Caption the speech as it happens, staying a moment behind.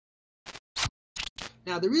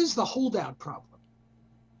Now, there is the holdout problem.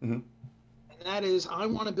 Hmm. And that is, I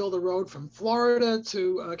want to build a road from Florida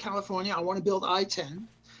to California. I want to build I-10.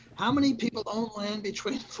 How many people own land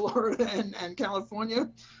between Florida and California?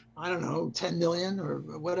 I don't know, 10 million or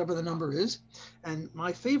whatever the number is. And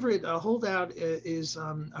my favorite holdout is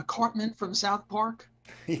Cartman from South Park.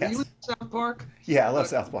 Were you in Yes. South Park? Yeah, I love Uh,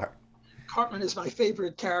 South Park. Cartman is my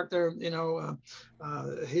favorite character.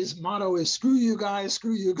 His motto is "Screw you guys,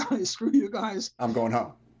 screw you guys, screw you guys." I'm going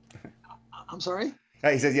home. I'm sorry.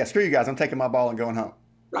 Hey, he says, yeah, screw you guys. I'm taking my ball and going home.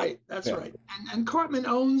 Right, that's Yeah. right. And Cartman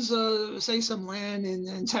owns, say, some land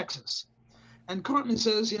in Texas. And Cartman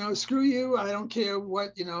says, screw you. I don't care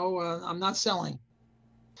what, I'm not selling.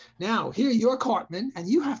 Now, here you're Cartman, and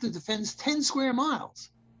you have to defend 10 square miles.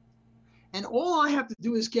 And all I have to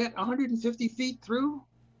do is get 150 feet through.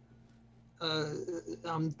 Uh,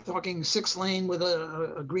 I'm talking 6 lane with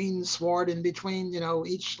a green sward in between.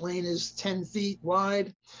 Each lane is 10 feet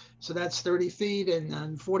wide. So that's 30 feet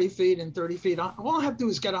and 40 feet and 30 feet. All I have to do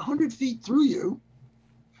is get 100 feet through you.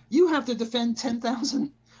 You have to defend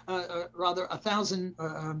 10,000, rather 1,000,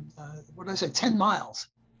 what did I say, 10 miles.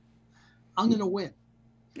 I'm going to win.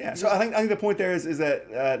 Yeah, so There's, I think the point there is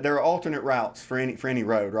that there are alternate routes for any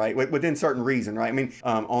road, right? Within certain reason, right? I mean,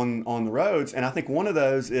 on the roads, and I think one of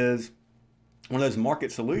those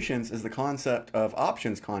market solutions is the concept of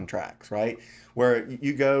options contracts, right? Where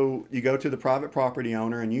you go to the private property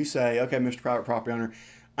owner and you say, okay, Mr. Private Property Owner,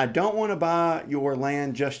 I don't want to buy your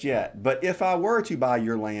land just yet, but if I were to buy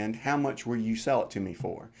your land, how much will you sell it to me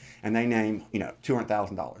for? And they name,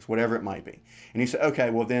 $200,000, whatever it might be. And you say, okay,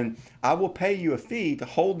 well then I will pay you a fee to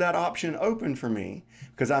hold that option open for me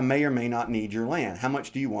because I may or may not need your land. How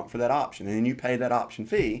much do you want for that option? And then you pay that option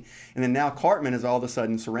fee. And then now Cartman is all of a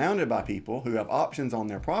sudden surrounded by people who have options on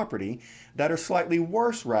their property that are slightly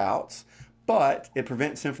worse routes, but it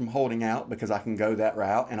prevents him from holding out because I can go that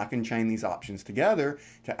route and I can chain these options together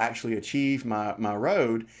to actually achieve my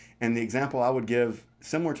road. And the example I would give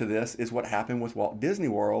similar to this is what happened with Walt Disney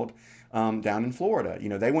World down in Florida.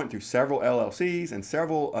 They went through several LLCs and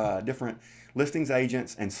several different listings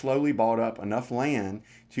agents and slowly bought up enough land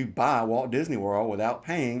to buy Walt Disney World without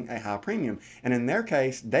paying a high premium. And in their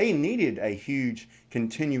case, they needed a huge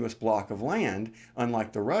continuous block of land,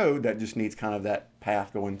 unlike the road that just needs kind of that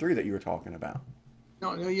path going through that you were talking about.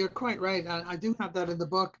 no, no, you're quite right. I do have that in the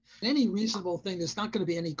book. Any reasonable thing, there's not going to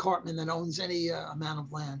be any Cartman that owns any amount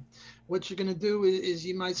of land. What you're going to do is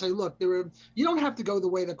you might say, look, you don't have to go the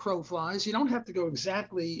way the crow flies. You don't have to go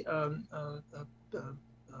exactly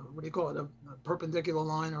what do you call it, a perpendicular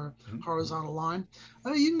line or horizontal line.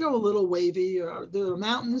 You can go a little wavy. There are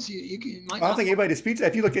mountains. You might I don't not. think anybody disputes that.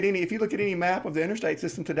 If you look at any map of the interstate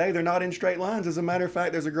system today, they're not in straight lines. As a matter of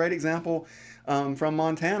fact, there's a great example from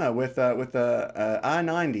Montana with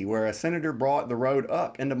I-90, where a senator brought the road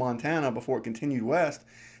up into Montana before it continued west,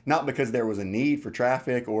 not because there was a need for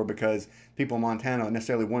traffic or because people in Montana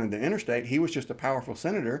necessarily wanted the interstate. He was just a powerful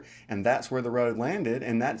senator, and that's where the road landed.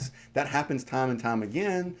 And that happens time and time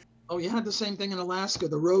again. Oh, you had the same thing in Alaska,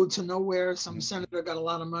 the road to nowhere. Some senator got a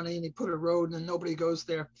lot of money and he put a road and nobody goes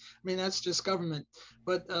there. I mean, that's just government.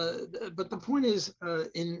 But the point is,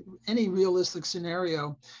 in any realistic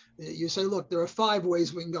scenario, you say, look, there are 5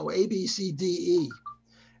 ways we can go: A, B, C, D, E.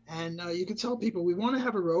 And you can tell people we want to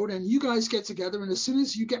have a road, and you guys get together, and as soon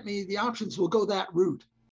as you get me the options, we'll go that route.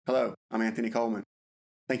 Hello, I'm Anthony Coleman.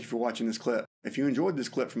 Thank you for watching this clip. If you enjoyed this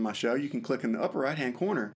clip from my show, you can click in the upper right-hand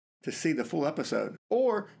corner to see the full episode,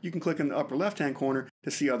 or you can click in the upper left-hand corner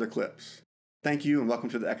to see other clips. Thank you and welcome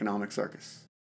to the Economic Circus.